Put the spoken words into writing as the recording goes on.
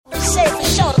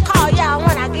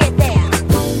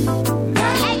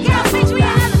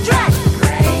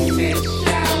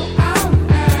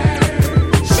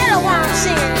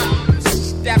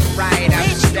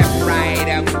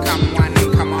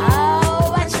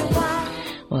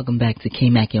Welcome back to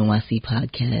K-Mac NYC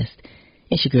podcast.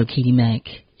 It's your girl Katie Mac,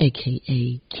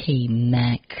 aka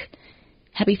K-Mac.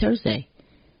 Happy Thursday.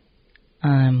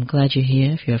 I'm glad you're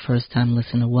here. If you're a first time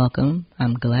listener, welcome.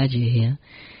 I'm glad you're here.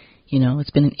 You know, it's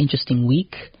been an interesting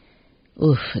week.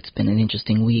 It's been an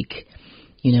interesting week.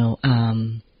 I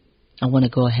want to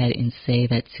go ahead and say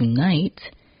that tonight,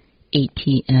 8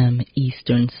 p.m.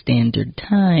 Eastern Standard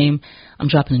Time, I'm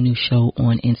dropping a new show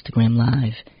on Instagram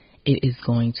Live. It is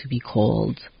going to be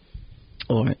called,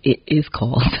 I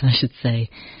should say,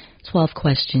 12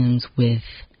 Questions with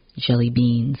Jelly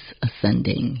Beans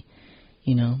Ascending.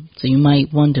 So you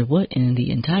might wonder what in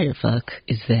the entire fuck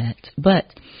is that.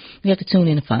 But you have to tune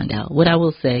in to find out. What I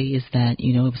will say is that,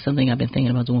 it was something I've been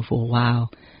thinking about doing for a while.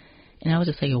 And I was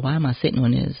just like, why am I sitting on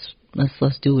this?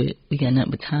 Let's do it. We got nothing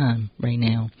but time right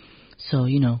now. So,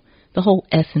 the whole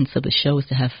essence of the show is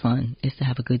to have fun. Is to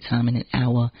have a good time in an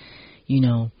hour,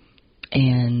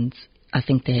 And I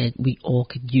think that we all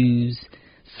could use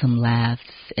some laughs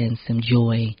and some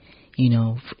joy,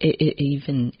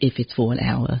 even if it's for an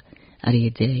hour out of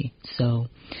your day. So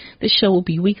this show will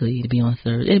be weekly. It'll be on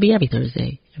Thursday. It'll be every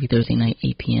Thursday night,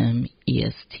 8 p.m.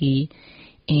 EST.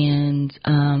 And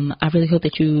I really hope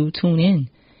that you tune in.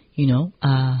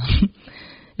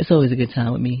 It's always a good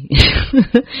time with me.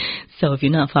 So if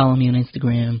you're not following me on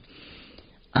Instagram,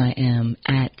 I am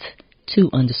at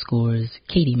 2_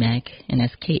 Katie Mac, and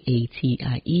that's KATIEMACK.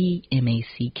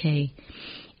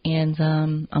 And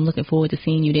I'm looking forward to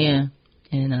seeing you there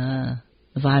and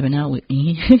vibing out with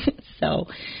me. So,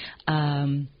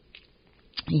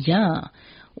 yeah.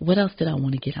 What else did I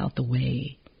want to get out the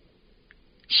way?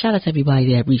 Shout out to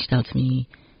everybody that reached out to me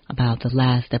about the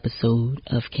last episode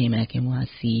of K-Mac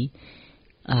NYC.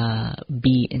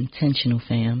 Be intentional,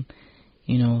 fam.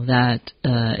 That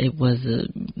it was a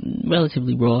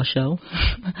relatively raw show,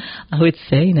 I would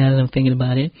say, now that I'm thinking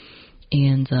about it.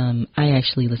 And I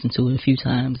actually listened to it a few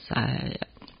times.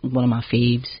 One of my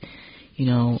faves.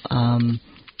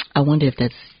 I wonder if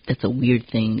that's a weird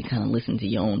thing to kind of listen to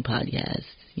your own podcast,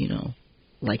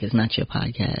 like it's not your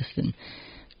podcast, and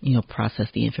process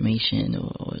the information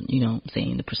or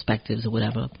saying the perspectives or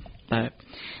whatever. But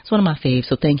it's one of my faves.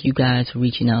 So thank you guys for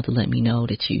reaching out to let me know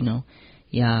that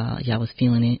y'all was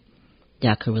feeling it,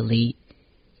 y'all could relate,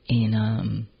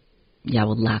 and y'all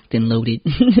were locked and loaded.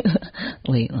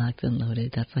 Wait, locked and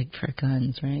loaded, that's like for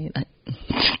guns, right? I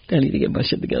need to get my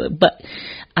shit together. But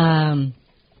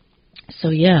so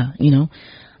yeah,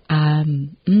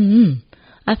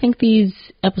 I think these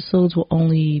episodes will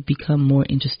only become more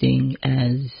interesting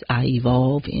as I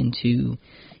evolve into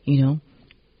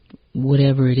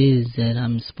whatever it is that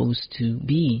I'm supposed to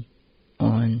be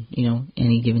on,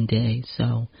 any given day.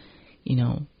 So,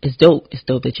 it's dope. It's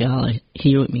dope that y'all are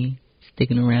here with me,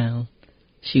 sticking around,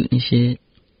 shooting shit,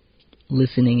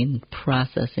 listening and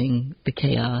processing the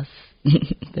chaos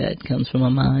that comes from my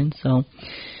mind. So,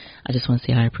 I just want to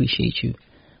say I appreciate you.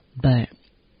 But,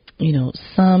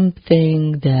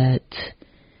 something that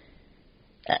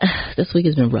this week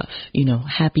has been rough.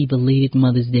 Happy belated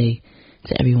Mother's Day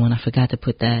to everyone. I forgot to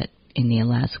put that in there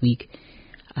last week.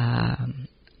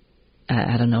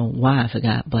 I don't know why I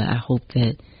forgot, but I hope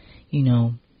that,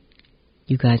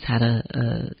 you guys had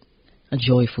a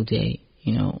joyful day.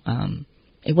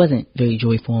 It wasn't very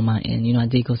joyful on my end. I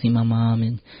did go see my mom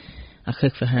and I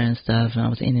cooked for her and stuff, and I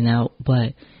was in and out,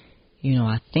 but,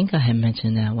 I think I had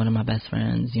mentioned that one of my best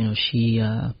friends,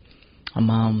 her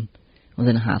mom was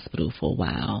in the hospital for a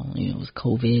while. It was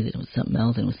COVID, it was something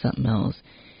else, and it was something else.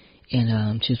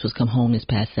 And she was supposed to come home this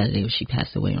past Saturday, but she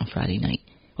passed away on Friday night,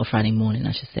 or Friday morning,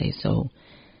 I should say. So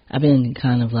I've been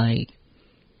kind of like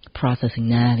processing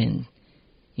that, and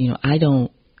I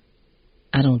don't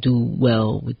do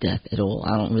well with death at all.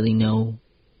 I don't really know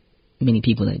many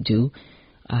people that do.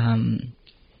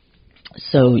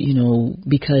 So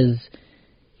because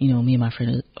me and my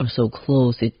friend are so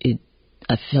close,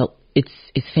 I felt it's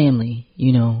family.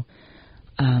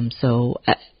 So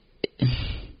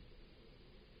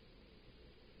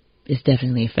it's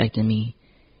definitely affecting me,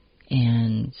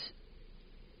 and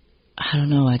I don't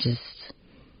know.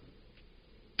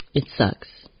 It sucks.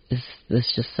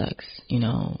 This just sucks.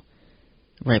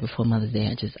 Right before Mother's Day,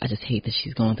 I just hate that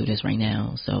she's going through this right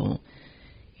now. So,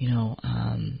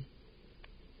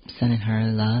 sending her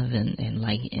love and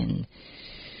light, and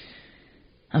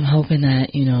I'm hoping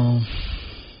that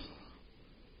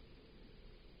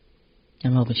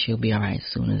I'm hoping she'll be alright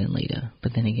sooner than later.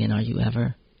 But then again, are you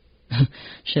ever?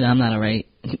 Shit, I'm not alright.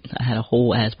 I had a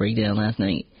whole ass breakdown last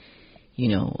night.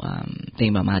 Thinking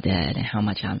about my dad and how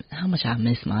much I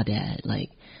miss my dad.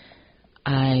 Like,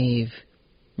 I've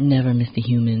never missed a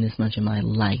human this much in my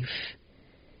life.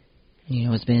 You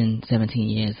know, it's been 17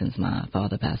 years since my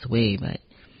father passed away, but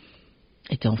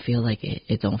it don't feel like it.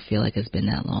 It don't feel like it's been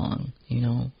that long, you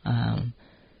know.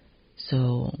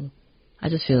 So I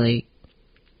just feel like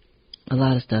a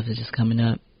lot of stuff is just coming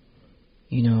up,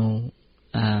 you know.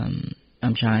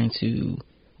 I'm trying to,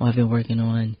 or I've been working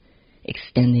on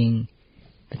extending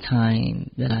the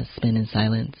time that I spend in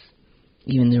silence,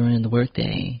 even during the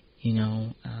workday, you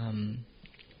know.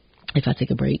 If I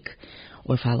take a break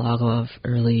or if I log off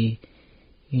early,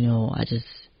 you know,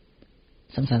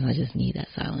 sometimes I just need that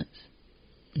silence.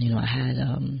 You know,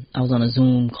 I was on a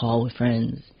Zoom call with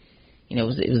friends. You know,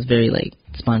 it was very like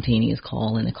spontaneous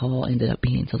call, and the call ended up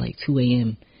being till like 2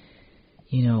 a.m.,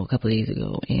 you know, a couple of days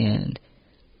ago. And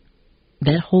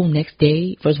that whole next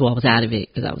day, first of all, I was out of it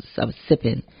because I was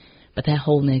sipping. But that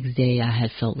whole next day, I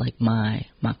had felt like my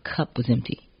cup was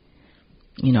empty.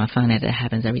 You know, I find that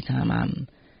happens every time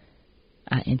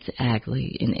I interact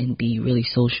like, and be really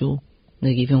social.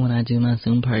 Like even when I do my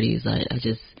Zoom parties, I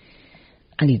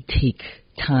need to take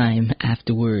time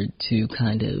afterward to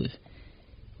kind of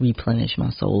replenish my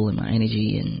soul and my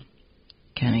energy and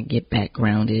kind of get back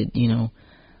grounded, you know,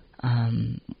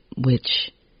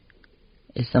 which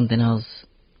is something else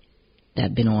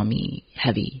that's been on me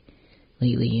heavy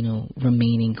lately, you know,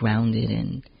 remaining grounded.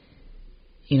 And,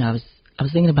 you know, I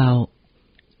was thinking about,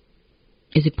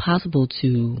 is it possible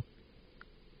to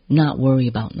not worry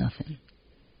about nothing?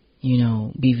 You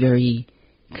know, be very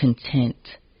content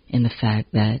in the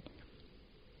fact that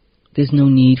there's no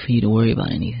need for you to worry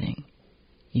about anything,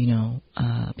 you know,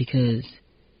 because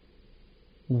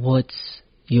what's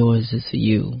yours is for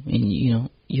you, and, you know,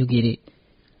 you'll get it.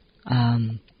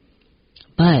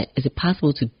 But is it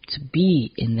possible to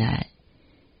be in that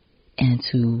and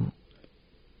to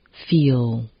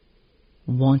feel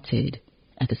wanted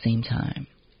at the same time?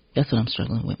 That's what I'm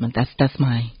struggling with. That's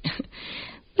my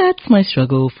that's my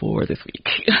struggle for this week.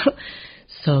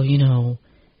 So, you know,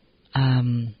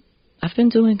 I've been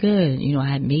doing good. You know,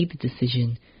 I had made the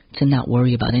decision to not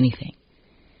worry about anything,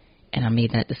 and I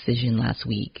made that decision last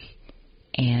week,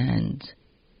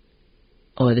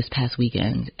 or this past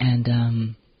weekend,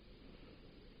 and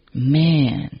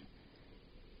man,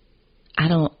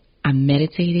 I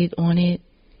meditated on it.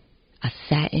 I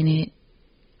sat in it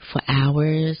for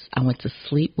hours. I went to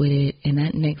sleep with it, and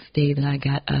that next day that I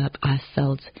got up, I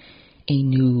felt a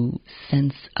new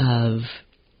sense of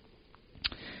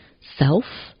self.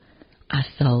 I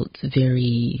felt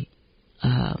very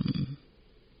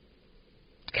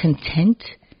content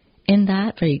in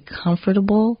that, very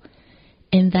comfortable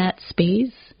in that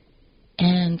space.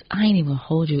 And I ain't even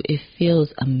hold you, it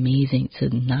feels amazing to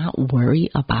not worry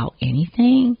about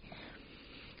anything.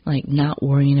 Like not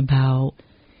worrying about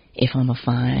if I'm going to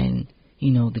find,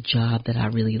 you know, the job that I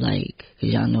really like.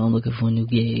 Because y'all know I'm looking for a new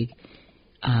gig.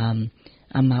 I'm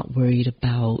not worried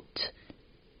about,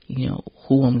 you know,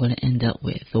 who I'm going to end up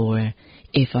with, or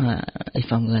if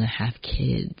I'm going to have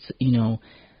kids, you know.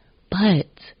 But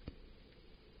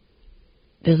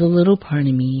there's a little part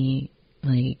of me,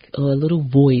 like, or a little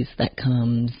voice that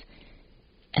comes,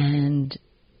 and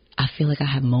I feel like I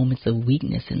have moments of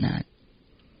weakness in that.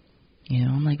 You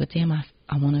know, I'm like, but damn, I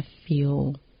want to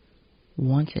feel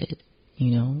wanted,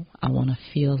 you know. I want to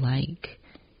feel like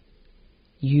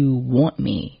you want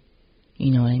me,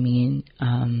 you know what I mean?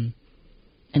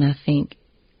 And I think,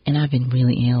 and I've been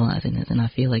really analyzing this, and I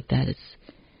feel like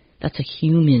that's a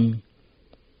human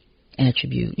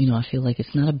attribute. You know, I feel like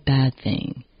it's not a bad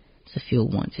thing to feel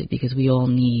wanted, because we all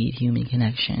need human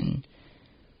connection.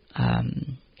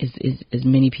 As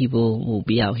many people will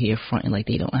be out here fronting like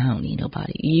I don't need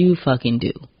nobody. You fucking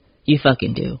do. You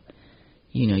fucking do.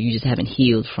 You know, you just haven't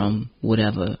healed from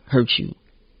whatever hurt you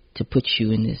to put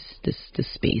you in this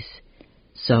space.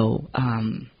 So,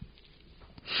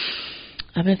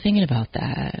 I've been thinking about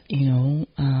that, you know.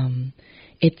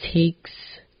 It takes,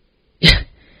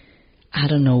 I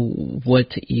don't know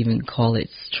what to even call it,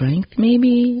 strength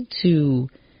maybe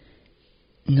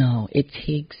it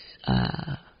takes,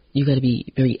 you got to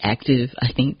be very active,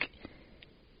 I think,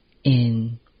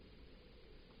 in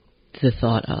the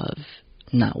thought of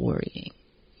not worrying,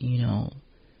 you know,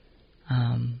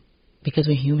 because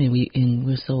we're human,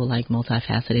 we're so like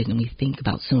multifaceted, and we think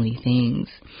about so many things.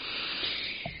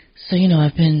 So, you know,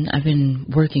 I've been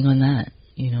working on that,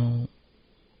 you know,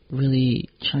 really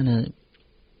trying to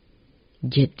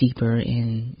get deeper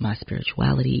in my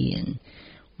spirituality and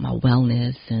my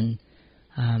wellness, and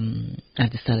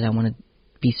I've decided I want to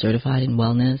be certified in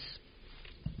wellness,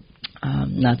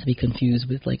 not to be confused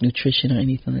with like nutrition or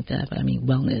anything like that, but I mean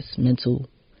wellness, mental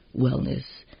wellness,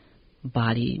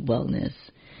 body wellness,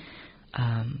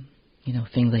 you know,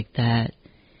 things like that.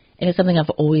 And it's something I've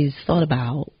always thought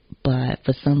about, but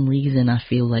for some reason, I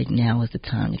feel like now is the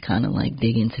time to kind of like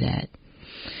dig into that.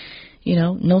 You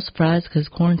know, no surprise because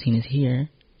quarantine is here.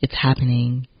 It's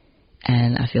happening.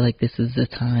 And I feel like this is the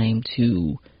time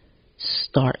to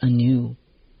start anew,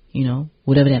 you know,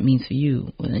 whatever that means for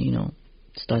you. Whether, you know,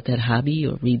 start that hobby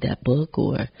or read that book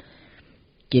or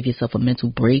give yourself a mental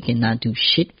break and not do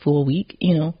shit for a week,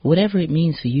 you know, whatever it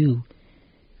means for you.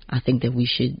 I think that we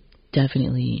should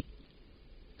definitely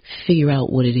figure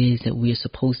out what it is that we're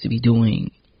supposed to be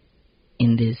doing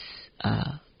in this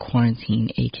quarantine,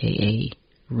 aka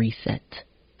reset,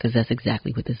 because that's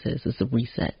exactly what this is. It's a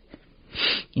reset.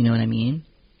 You know what I mean?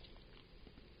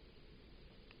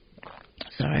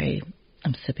 Sorry,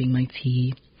 I'm sipping my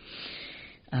tea.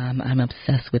 I'm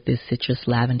obsessed with this citrus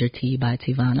lavender tea by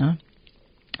Tivana,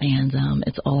 and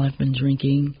it's all I've been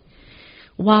drinking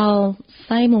while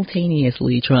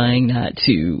simultaneously trying not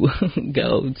to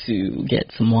go to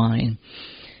get some wine.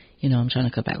 You know, I'm trying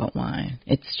to cut back on wine.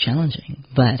 It's challenging,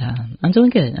 but I'm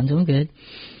doing good.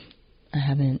 I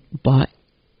haven't bought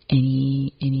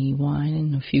any wine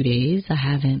in a few days.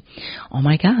 Oh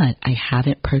my God, I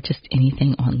haven't purchased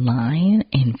anything online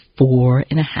in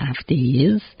 4.5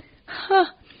 days. Huh.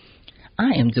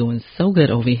 I am doing so good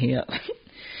over here.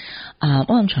 Well,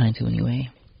 I'm trying to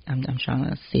anyway. I'm trying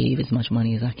to save as much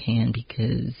money as I can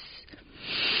because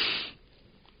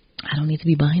I don't need to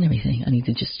be buying everything. I need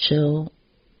to just chill,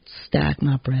 stack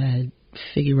my bread,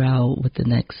 figure out what the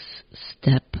next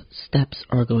steps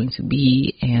are going to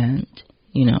be, and,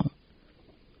 you know,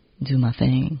 do my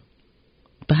thing.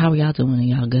 But how are y'all doing? Are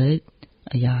y'all good?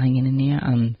 Are y'all hanging in there?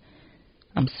 I'm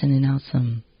sending out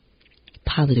some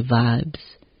positive vibes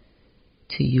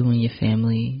to you and your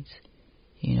families.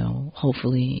 You know,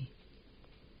 hopefully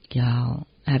y'all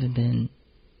haven't been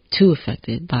too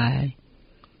affected by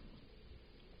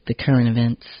the current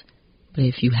events. But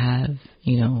if you have,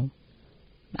 you know,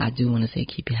 I do want to say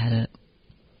keep your head up.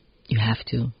 You have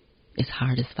to. It's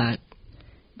hard as fuck,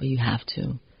 but you have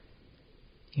to.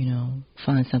 You know,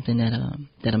 find something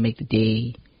that'll make the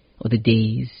day or the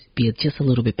days be just a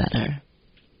little bit better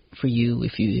for you.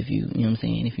 If you know what I'm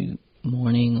saying, if you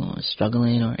mourning or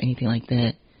struggling or anything like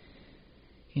that.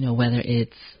 You know, whether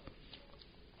it's,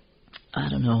 I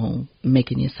don't know,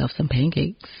 making yourself some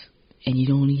pancakes and you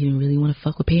don't even really want to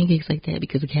fuck with pancakes like that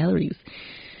because of calories.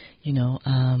 You know,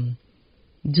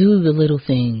 do the little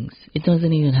things. It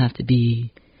doesn't even have to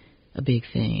be a big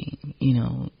thing. You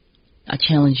know, I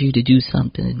challenge you to do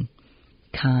something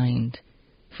kind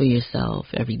for yourself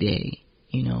every day,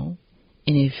 you know.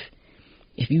 And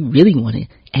if you really want to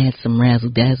add some razzle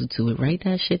dazzle to it, write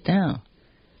that shit down.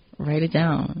 Write it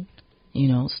down. You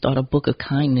know, start a book of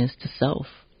kindness to self.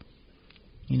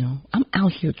 You know, I'm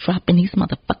out here dropping these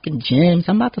motherfucking gems.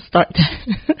 I'm about to start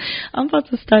that. I'm about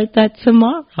to start that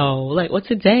tomorrow. Like, what's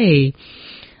a day?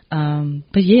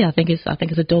 But yeah, I think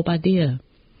it's a dope idea.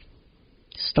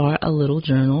 Start a little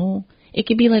journal. It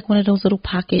could be like one of those little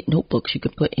pocket notebooks you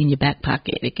could put in your back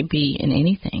pocket. It could be in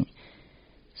anything.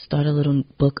 Start a little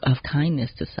book of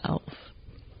kindness to self.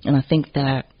 And I think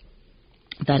that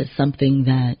is something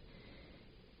that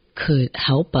could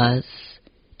help us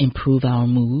improve our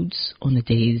moods on the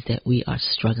days that we are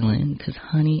struggling. Because,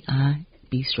 honey, I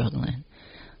be struggling.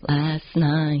 Last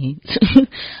night,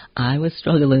 I was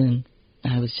struggling.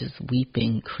 I was just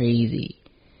weeping crazy,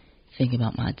 thinking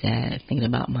about my dad, thinking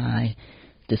about my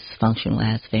dysfunctional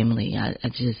ass family. I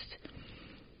guess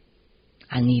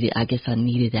I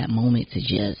needed that moment to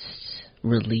just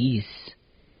release,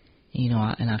 you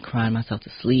know, and I cried myself to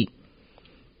sleep.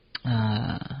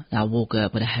 I woke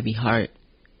up with a heavy heart,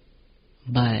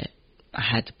 but I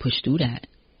had to push through that,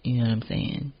 you know what I'm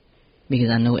saying? Because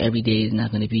I know every day is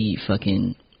not going to be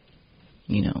fucking,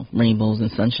 you know, rainbows and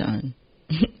sunshine.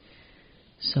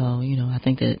 So, you know, I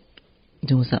think that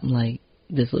doing something like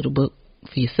this little book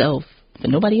for yourself, for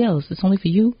nobody else, it's only for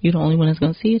you. You're the only one that's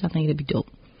going to see it. I think it'd be dope.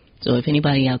 So if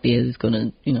anybody out there is going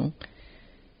to, you know,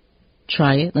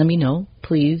 try it, let me know.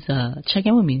 Please check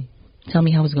in with me. Tell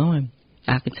me how it's going.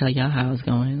 I can tell y'all how it's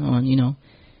going on, you know,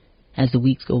 as the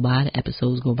weeks go by, the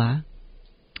episodes go by.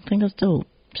 I think that's dope.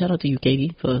 Shout out to you,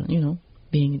 Katie, for, you know,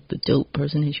 being the dope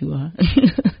person that you are.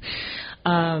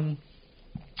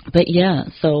 But yeah,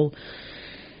 so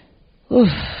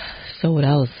what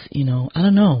else? You know, I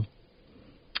don't know.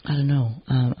 I'm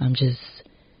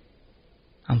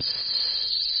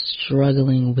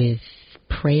struggling with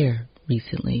prayer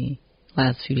recently,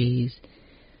 last few days.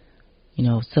 You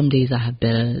know, some days are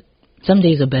better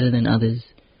than others,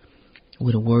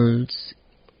 where the words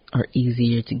are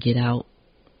easier to get out,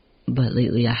 but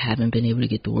lately I haven't been able to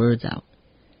get the words out.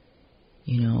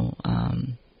 You know,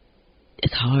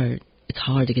 it's hard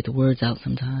to get the words out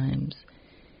sometimes,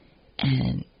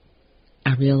 And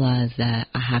I realized that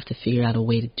I have to figure out a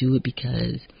way to do it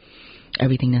because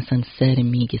everything that's unsaid in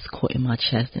me gets caught in my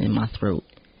chest and in my throat.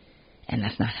 And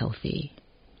that's not healthy.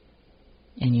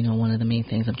 And, one of the main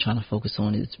things I'm trying to focus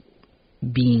on is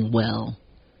being well,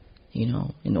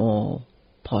 in all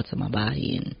parts of my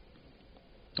body and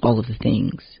all of the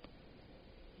things,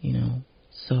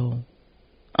 So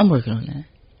I'm working on that.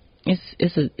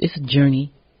 It's a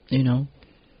journey, I know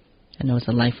it's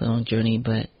a lifelong journey,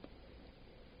 and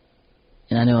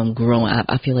I know I'm growing.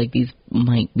 I feel like these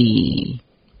might be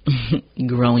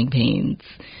growing pains,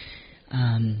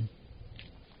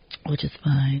 which is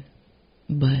fine.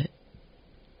 But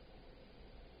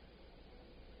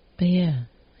yeah,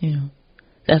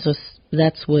 that's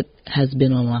what has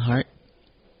been on my heart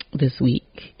this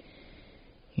week.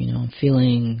 I'm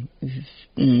feeling.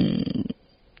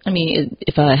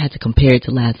 If I had to compare it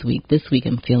to last week, this week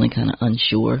I'm feeling kind of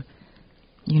unsure,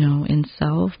 in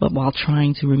self, but while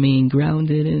trying to remain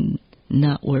grounded and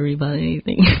not worry about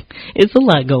anything. It's a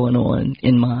lot going on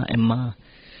in my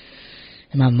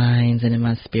minds and in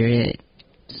my spirit.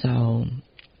 So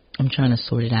I'm trying to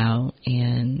sort it out,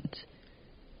 and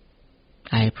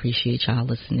I appreciate y'all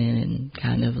listening and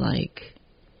kind of like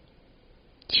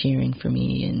cheering for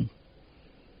me and,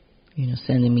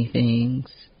 sending me things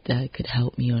that could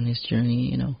help me on this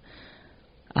journey,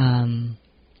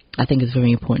 I think it's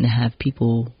very important to have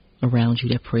people around you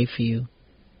that pray for you,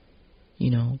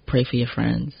 pray for your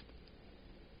friends.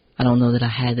 I don't know that I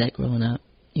had that growing up,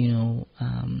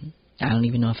 I don't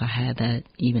even know if I had that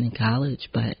even in college,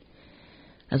 but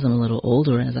as I'm a little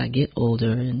older, as I get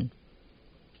older, and,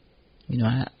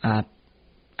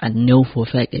 I know for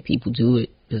a fact that people do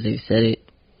it because they've said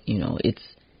it,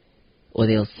 or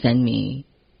they'll send me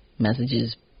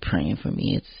messages praying for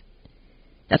me.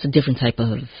 That's a different type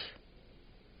of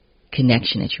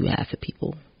connection that you have for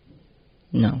people.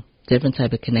 Different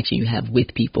type of connection you have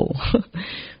with people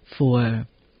for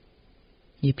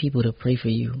your people to pray for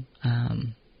you.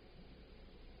 And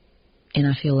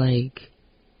I feel like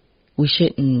we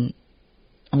shouldn't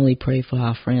only pray for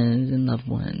our friends and loved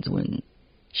ones when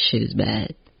shit is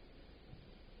bad.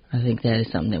 I think that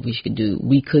is something that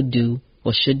we could do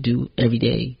or should do every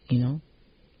day,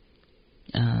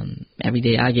 Every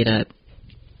day I get up,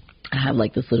 I have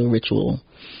like this little ritual.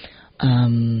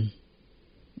 When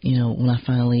I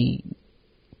finally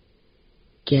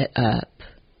get up,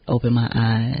 open my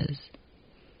eyes,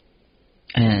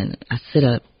 and I sit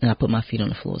up and I put my feet on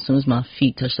the floor. As soon as my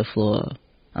feet touch the floor,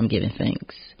 I'm giving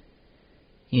thanks,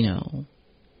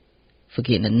 for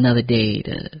getting another day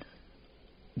to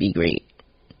be great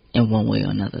in one way or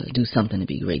another. Do something to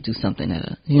be great. Do something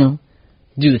that,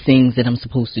 do the things that I'm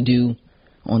supposed to do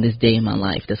on this day in my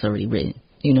life that's already written,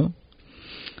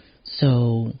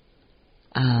 So,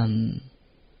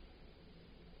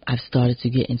 I've started to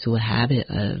get into a habit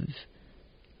of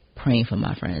praying for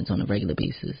my friends on a regular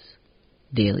basis,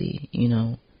 daily,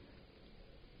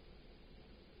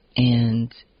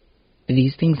 And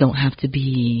these things don't have to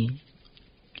be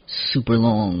super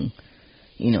long,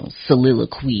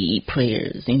 soliloquy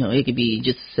prayers. It could be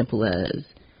just as simple as,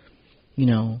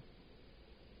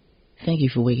 thank you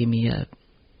for waking me up.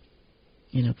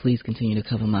 Please continue to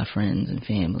cover my friends and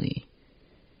family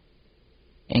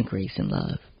and grace and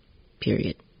love.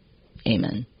 Period.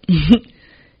 Amen.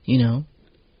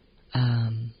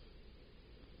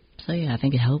 So yeah, I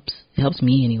think it helps. It helps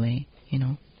me anyway,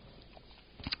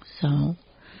 So,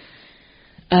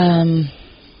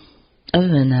 other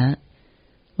than that,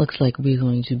 looks like we're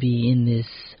going to be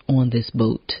on this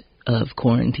boat of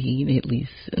quarantine at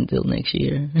least until next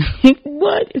year.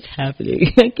 What is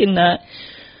happening? I cannot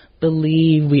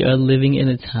believe we are living in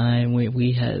a time where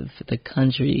the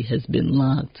country has been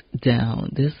locked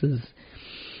down. This is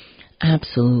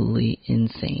absolutely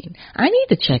insane. I need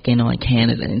to check in on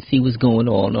Canada and see what's going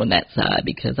on that side,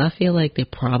 because I feel like they're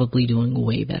probably doing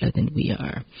way better than we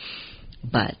are.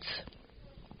 But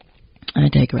I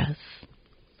digress,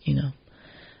 I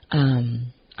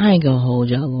ain't gonna hold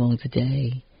y'all long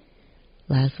today.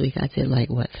 Last week I did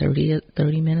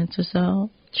 30 minutes or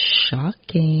so.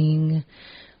 Shocking.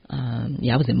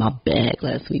 I was in my bag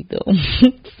last week though.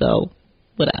 So,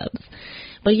 what else?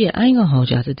 But yeah, I ain't gonna hold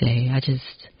y'all today. I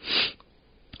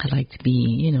like to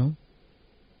be,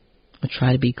 I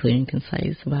try to be clear and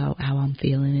concise about how I'm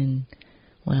feeling and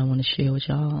what I want to share with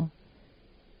y'all.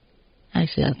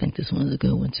 Actually, I think this one's a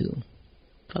good one too.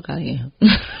 Fuck, I am.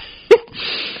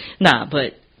 Nah,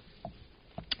 but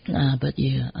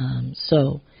yeah,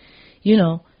 so, you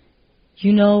know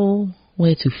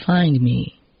where to find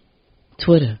me.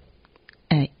 Twitter,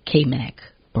 at KMac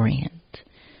Brand.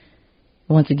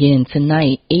 Once again,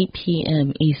 tonight, 8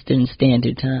 p.m. Eastern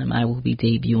Standard Time, I will be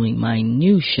debuting my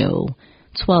new show,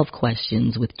 12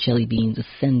 Questions with Jelly Beans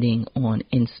Ascending, on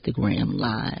Instagram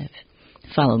Live.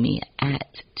 Follow me at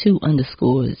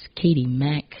 2_ Katie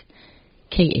Mack,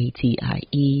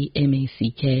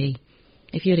 KATIEMACK.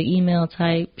 If you're the email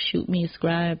type, shoot me a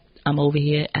scribe. I'm over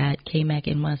here at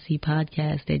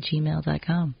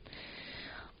kmacknycpodcast@gmail.com.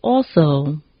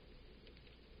 Also,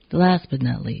 last but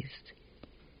not least,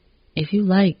 if you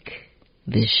like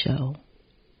this show,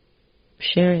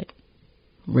 share it,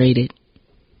 rate it,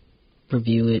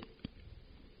 review it,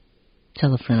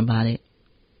 tell a friend about it,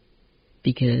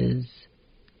 because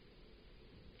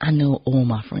I know all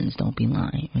my friends don't be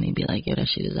lying when they be like, yo, that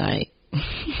shit is alright.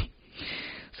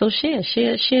 So share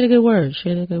the good word,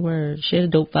 share the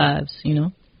dope vibes, you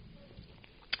know.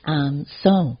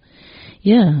 So,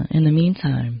 yeah, in the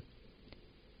meantime,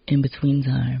 in between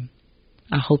time,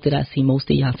 I hope that I see most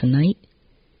of y'all tonight.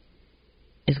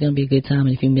 It's going to be a good time,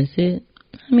 and if you miss it,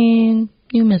 I mean,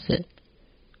 you miss it.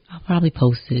 I'll probably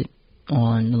post it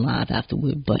on the live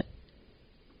afterward, but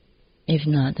if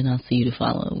not, then I'll see you the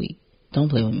following week. Don't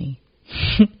play with me.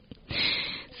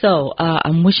 So,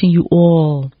 I'm wishing you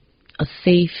all a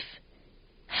safe,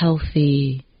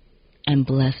 healthy, and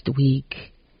blessed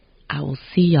week. I will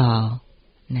see y'all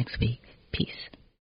next week. Peace.